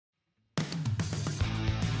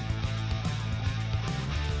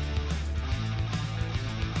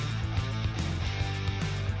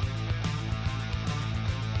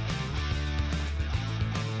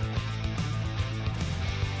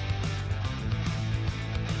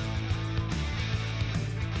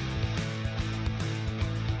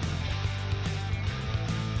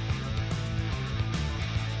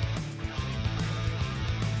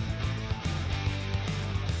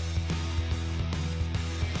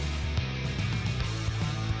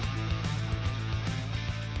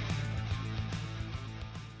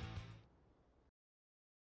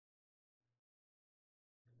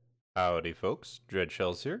Howdy folks,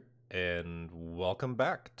 Dreadshells here, and welcome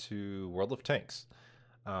back to World of Tanks.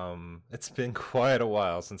 It's been quite a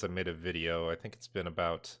while since I made a video. I think it's been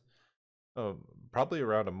about uh, probably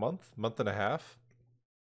around a month and a half.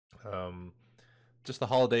 Um, just the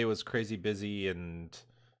holiday was crazy busy, and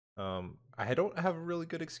I don't have a really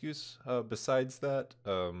good excuse besides that.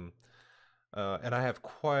 And I have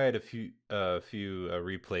quite a few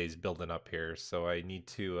replays building up here, so I need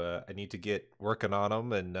to get working on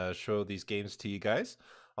them and show these games to you guys.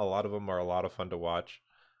 A lot of them are a lot of fun to watch.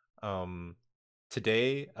 Um,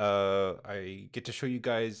 Today, I get to show you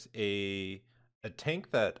guys a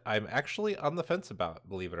tank that I'm actually on the fence about,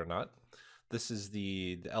 believe it or not. This is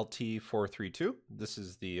the LT-432. This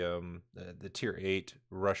is the Tier 8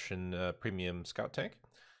 Russian premium scout tank,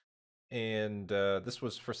 and this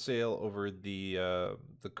was for sale over the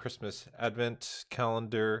Christmas Advent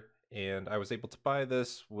calendar, and I was able to buy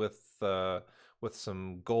this with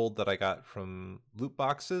some gold that I got from loot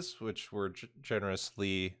boxes, which were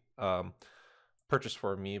generously purchased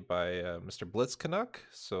for me by Mr. Blitz Canuck.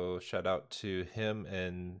 So shout out to him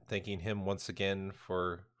and thanking him once again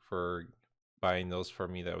for buying those for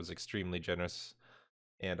me. That was extremely generous.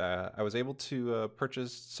 And I was able to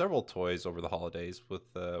purchase several toys over the holidays with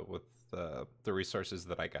the resources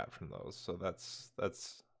that I got from those. So that's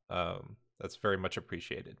very much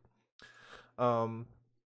appreciated. I'll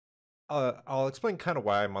explain kind of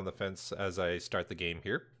why I'm on the fence as I start the game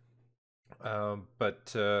here.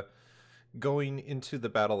 But going into the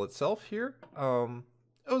battle itself here, it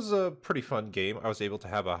was a pretty fun game. I was able to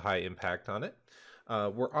have a high impact on it.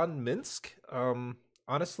 We're on Minsk.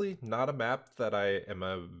 Honestly, not a map that I am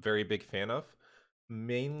a very big fan of,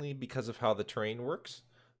 mainly because of how the terrain works.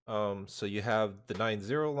 So you have the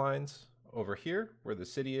 9-0 lines over here where the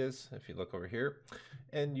city is, if you look over here,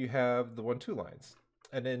 and you have the 1-2 lines.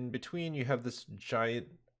 And in between you have this giant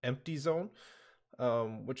empty zone,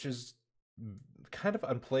 which is kind of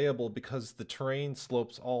unplayable because the terrain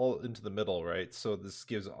slopes all into the middle, right? So this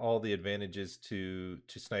gives all the advantages to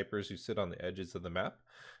snipers who sit on the edges of the map.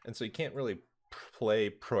 And so you can't really play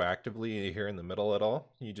proactively here in the middle at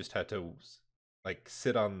all. You just had to like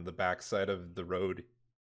sit on the backside of the road.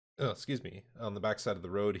 Oh, excuse me, on the backside of the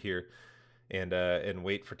road here, and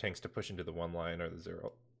wait for tanks to push into the 1 line or the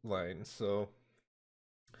 0 line. So,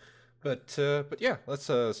 but yeah, let's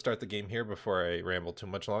start the game here before I ramble too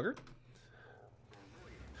much longer.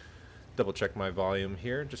 Double check my volume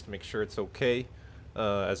here just to make sure it's okay,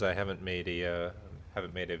 as I haven't made a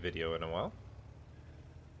video in a while.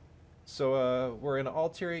 So we're in an all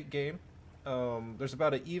tier 8 game. There's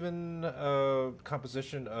about an even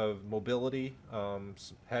composition of mobility,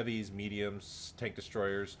 heavies, mediums, tank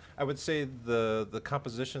destroyers. I would say the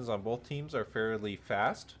compositions on both teams are fairly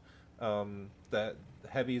fast. That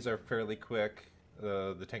heavies are fairly quick.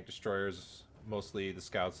 The tank destroyers, mostly the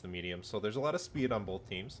scouts, the mediums. So there's a lot of speed on both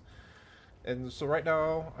teams. And so right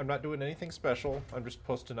now, I'm not doing anything special. I'm just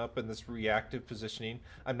posting up in this reactive positioning.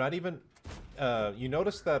 I'm not even, you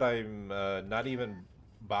notice that I'm not even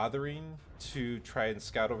bothering to try and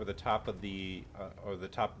scout over the top of the, or the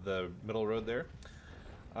top of the middle road there.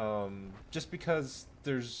 Just because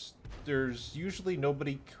there's usually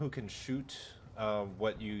nobody who can shoot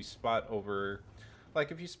what you spot over. Like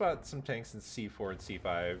if you spot some tanks in C4 and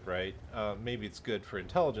C5, right? Maybe it's good for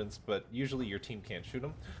intelligence, but usually your team can't shoot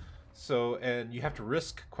them. So, and you have to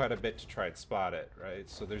risk quite a bit to try and spot it, right?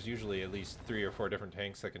 So there's usually at least 3 or 4 different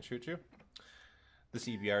tanks that can shoot you. This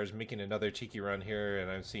EBR is making another cheeky run here, and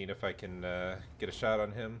I'm seeing if I can get a shot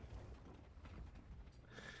on him.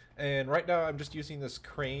 And right now I'm just using this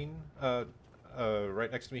crane right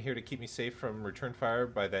next to me here to keep me safe from return fire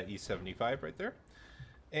by that E75 right there.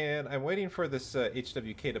 And I'm waiting for this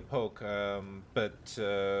HWK to poke, but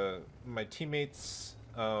my teammates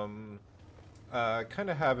kind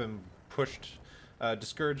of have him pushed,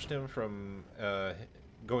 discouraged him from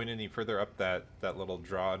going any further up that little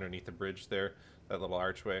draw underneath the bridge there, that little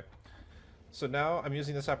archway. So now I'm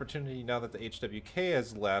using this opportunity, now that the HWK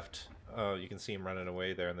has left, you can see him running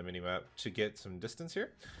away there on the minimap, to get some distance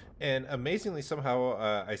here. And amazingly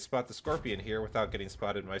somehow I spot the Scorpion here without getting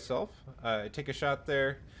spotted myself. I take a shot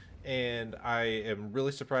there, and I am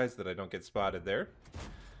really surprised that I don't get spotted there.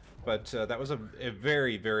 But that was a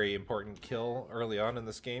very, very important kill early on in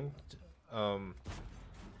this game.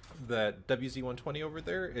 That WZ-120 over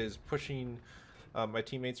there is pushing my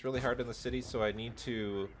teammates really hard in the city, so I need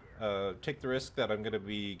to take the risk that I'm going to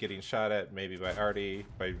be getting shot at maybe by Artie,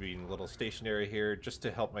 by being a little stationary here, just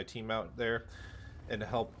to help my team out there and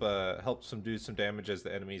help do some damage as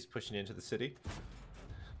the enemy is pushing into the city.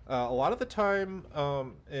 A lot of the time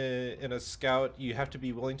in a scout, you have to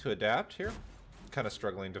be willing to adapt here. kind of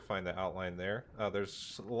struggling to find the outline there.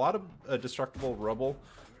 There's a lot of destructible rubble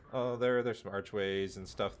there. There's some archways and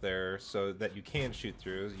stuff there, so that you can shoot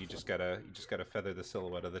through. You just gotta feather the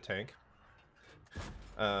silhouette of the tank.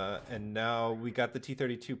 And now we got the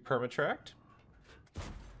T-32 permatracked.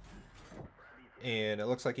 And it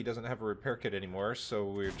looks like he doesn't have a repair kit anymore, so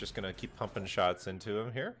we're just gonna keep pumping shots into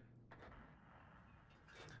him here.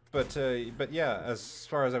 But yeah, as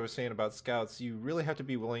far as I was saying about scouts, you really have to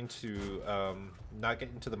be willing to not get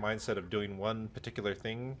into the mindset of doing one particular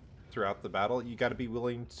thing throughout the battle. You got to be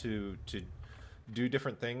willing to do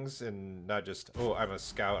different things and not just, oh, I'm a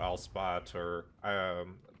scout, I'll spot, or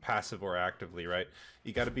passive or actively, right?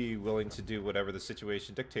 You got to be willing to do whatever the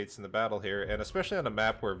situation dictates in the battle here, and especially on a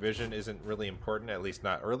map where vision isn't really important, at least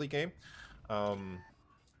not early game.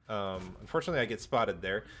 Unfortunately, I get spotted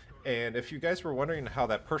there. And if you guys were wondering how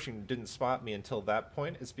that person didn't spot me until that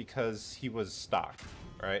point, it's because he was stock,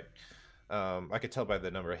 right? I could tell by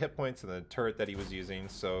the number of hit points and the turret that he was using,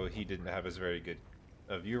 so he didn't have as very good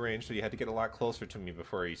view range, so you had to get a lot closer to me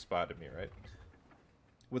before he spotted me, right?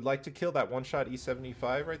 Would like to kill that one-shot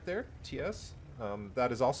E75 right there, TS.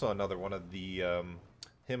 That is also another one of the,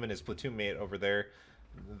 him and his platoon mate over there.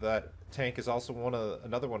 That tank is also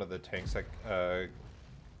another one of the tanks that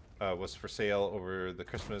was for sale over the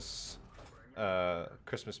Christmas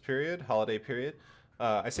period, holiday period.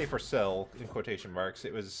 I say for sale in quotation marks.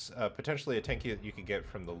 It was potentially a tank that you could get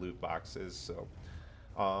from the loot boxes. So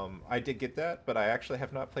I did get that, but I actually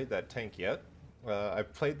have not played that tank yet.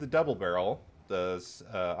 I've played the double barrel, the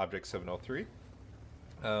Object 703.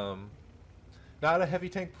 Not a heavy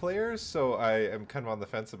tank player, so I am kind of on the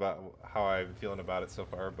fence about how I'm feeling about it so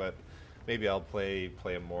far, but maybe I'll play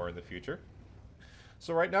him more in the future.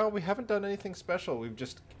 So right now we haven't done anything special. We've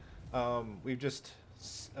just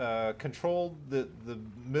controlled the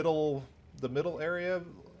middle area,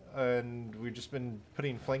 and we've just been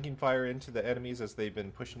putting flanking fire into the enemies as they've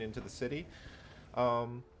been pushing into the city.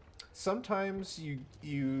 Sometimes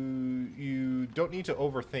you don't need to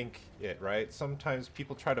overthink it, right? Sometimes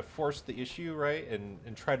people try to force the issue, right, and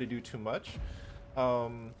try to do too much.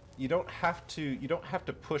 You don't have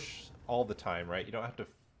to push all the time, right? You don't have to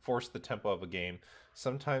force the tempo of a game.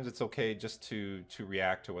 Sometimes it's okay just to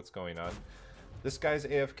react to what's going on. This guy's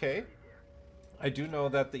AFK. I do know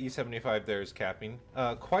that the E75 there is capping.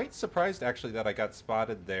 Quite surprised actually that I got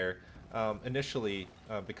spotted there initially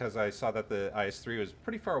because I saw that the IS-3 was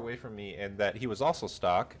pretty far away from me and that he was also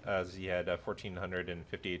stock, as he had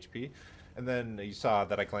 1450 HP. And then you saw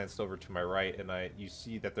that I glanced over to my right, and you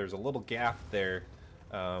see that there's a little gap there.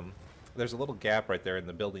 There's a little gap right there in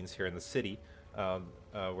the buildings here in the city.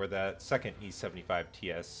 Where that second E75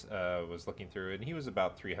 TS was looking through, and he was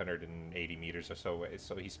about 380 meters or so away,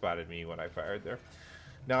 so he spotted me when I fired there.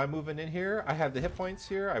 Now I'm moving in here. I have the hit points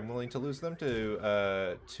here. I'm willing to lose them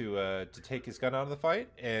to take his gun out of the fight,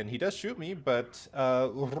 and he does shoot me, but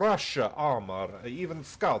Russia armor, even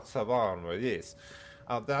scouts have armor, yes.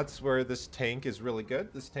 That's where this tank is really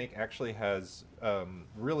good. This tank actually has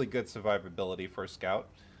really good survivability for a scout.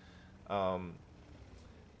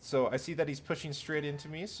 So I see that he's pushing straight into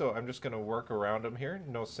me, so I'm just going to work around him here.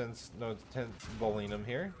 No sense bullying him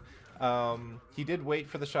here. He did wait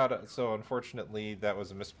for the shot, so unfortunately that was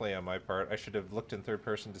a misplay on my part. I should have looked in third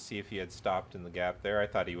person to see if he had stopped in the gap there. I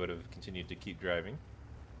thought he would have continued to keep driving.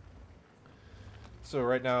 So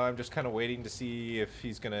right now I'm just kind of waiting to see if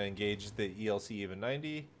he's going to engage the ELC even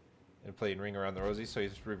 90 and play Ring Around the Rosie, so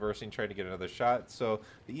he's reversing, trying to get another shot. So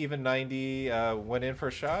the even 90 went in for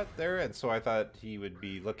a shot there, and so I thought he would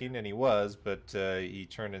be looking, and he was, but he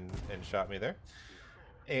turned and shot me there.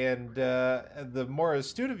 And the more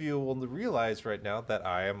astute of you will realize right now that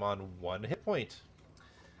I am on 1 hit point.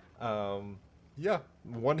 Yeah,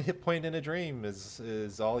 1 hit point in a dream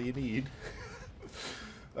is all you need.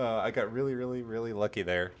 I got really lucky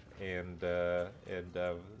there, and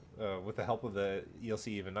with the help of the ELC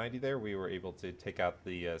even 90 there, we were able to take out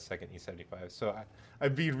the second E75. So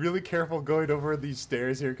I'm being really careful going over these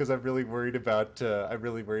stairs here because I'm really worried about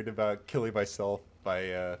killing myself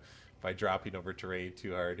by dropping over terrain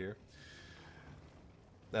too hard here.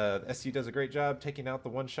 SC does a great job taking out the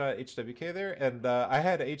one-shot HWK there, and I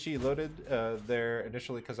had HE loaded there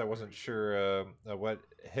initially because I wasn't sure what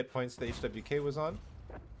hit points the HWK was on,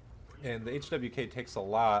 and the HWK takes a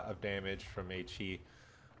lot of damage from HE.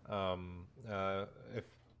 If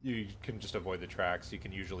you can just avoid the tracks, you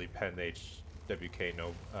can usually pen the HWK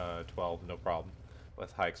 12 no problem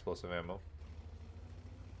with high explosive ammo.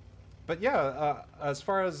 But yeah, as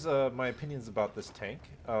far as my opinions about this tank,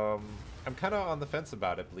 I'm kind of on the fence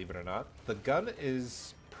about it, believe it or not. The gun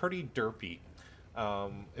is pretty derpy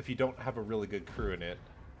if you don't have a really good crew in it.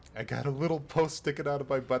 I got a little post sticking out of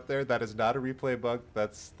my butt there. That is not a replay bug.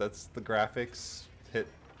 That's the graphics hit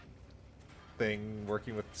thing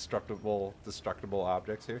working with destructible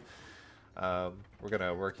objects here. We're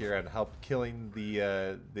gonna work here and help killing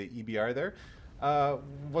the EBR there.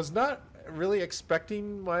 Was not really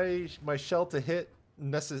expecting my shell to hit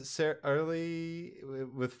necessarily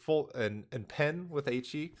with full and pen with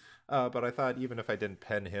HE, but I thought even if I didn't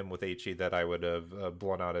pen him with HE that I would have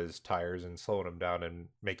blown out his tires and slowed him down and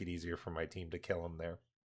make it easier for my team to kill him there.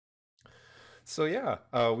 So yeah,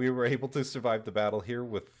 we were able to survive the battle here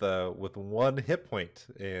with 1 hit point,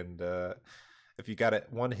 and if you got it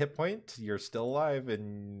 1 hit point, you're still alive,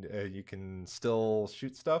 and you can still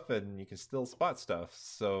shoot stuff, and you can still spot stuff.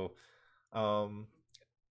 So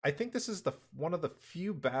I think this is one of the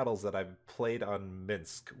few battles that I've played on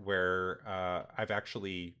Minsk where I've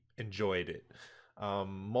actually enjoyed it.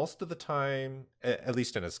 Most of the time, at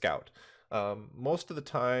least in a scout, most of the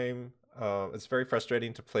time it's very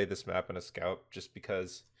frustrating to play this map in a scout just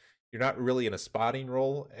because you're not really in a spotting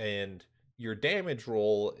role, and your damage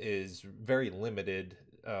roll is very limited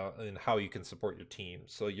in how you can support your team.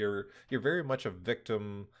 So you're very much a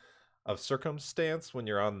victim of circumstance when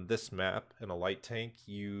you're on this map in a light tank.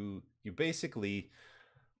 You basically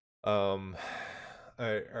you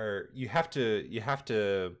have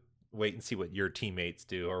to wait and see what your teammates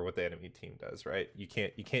do or what the enemy team does, right? You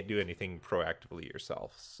can't do anything proactively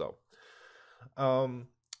yourself. So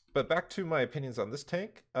but back to my opinions on this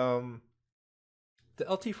tank. The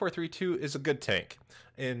LT-432 is a good tank.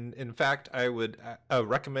 In fact, I would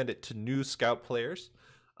recommend it to new scout players.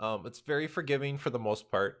 It's very forgiving for the most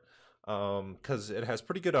part, because it has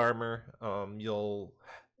pretty good armor. And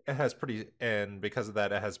because of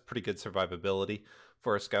that, it has pretty good survivability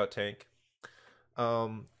for a scout tank.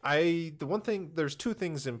 There's two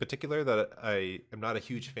things in particular that I am not a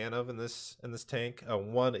huge fan of in this tank.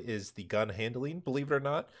 One is the gun handling, believe it or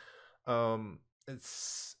not. And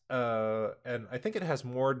I think it has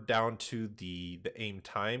more down to the aim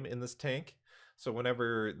time in this tank. So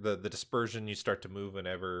whenever the dispersion, you start to move and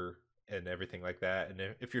everything like that, and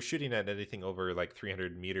if you're shooting at anything over like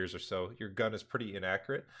 300 meters or so, your gun is pretty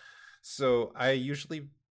inaccurate. So I usually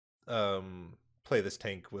play this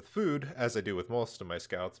tank with food, as I do with most of my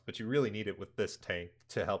scouts, but you really need it with this tank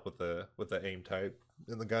to help with the aim type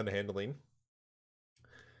and the gun handling.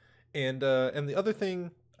 And the other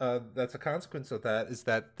thing that's a consequence of that is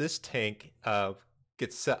that this tank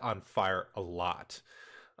gets set on fire a lot.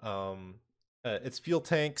 Its fuel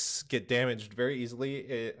tanks get damaged very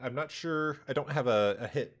easily. I'm not sure. I don't have a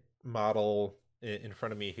hit model in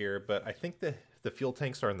front of me here, but I think the fuel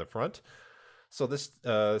tanks are in the front. So this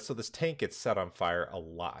tank gets set on fire a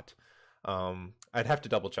lot. I'd have to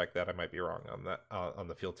double check that. I might be wrong on that on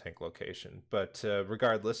the fuel tank location. But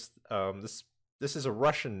regardless, this is a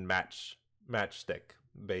Russian matchstick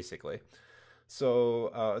basically.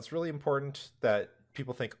 So it's really important that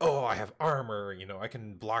people think, oh, I have armor, I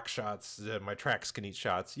can block shots, my tracks can eat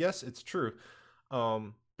shots. Yes, it's true,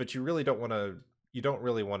 but you really don't want to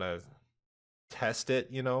test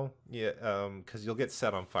it, because you'll get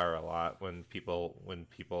set on fire a lot when people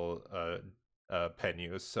pen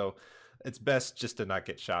you. So it's best just to not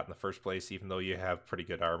get shot in the first place, even though you have pretty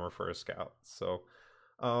good armor for a scout. So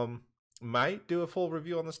might do a full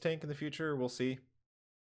review on this tank in the future, we'll see.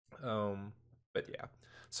 But yeah,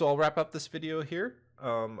 so I'll wrap up this video here.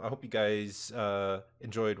 I hope you guys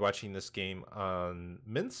enjoyed watching this game on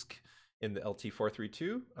Minsk in the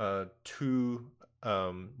LT-432. Two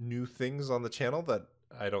new things on the channel that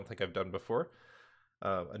I don't think I've done before.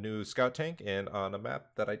 A new scout tank, and on a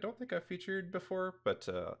map that I don't think I've featured before, but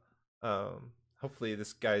hopefully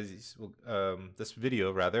this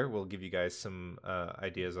video rather will give you guys some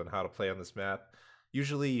ideas on how to play on this map.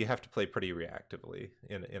 Usually you have to play pretty reactively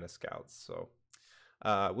in a scout. So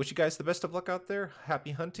wish you guys the best of luck out there.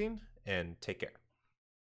 Happy hunting, and take care.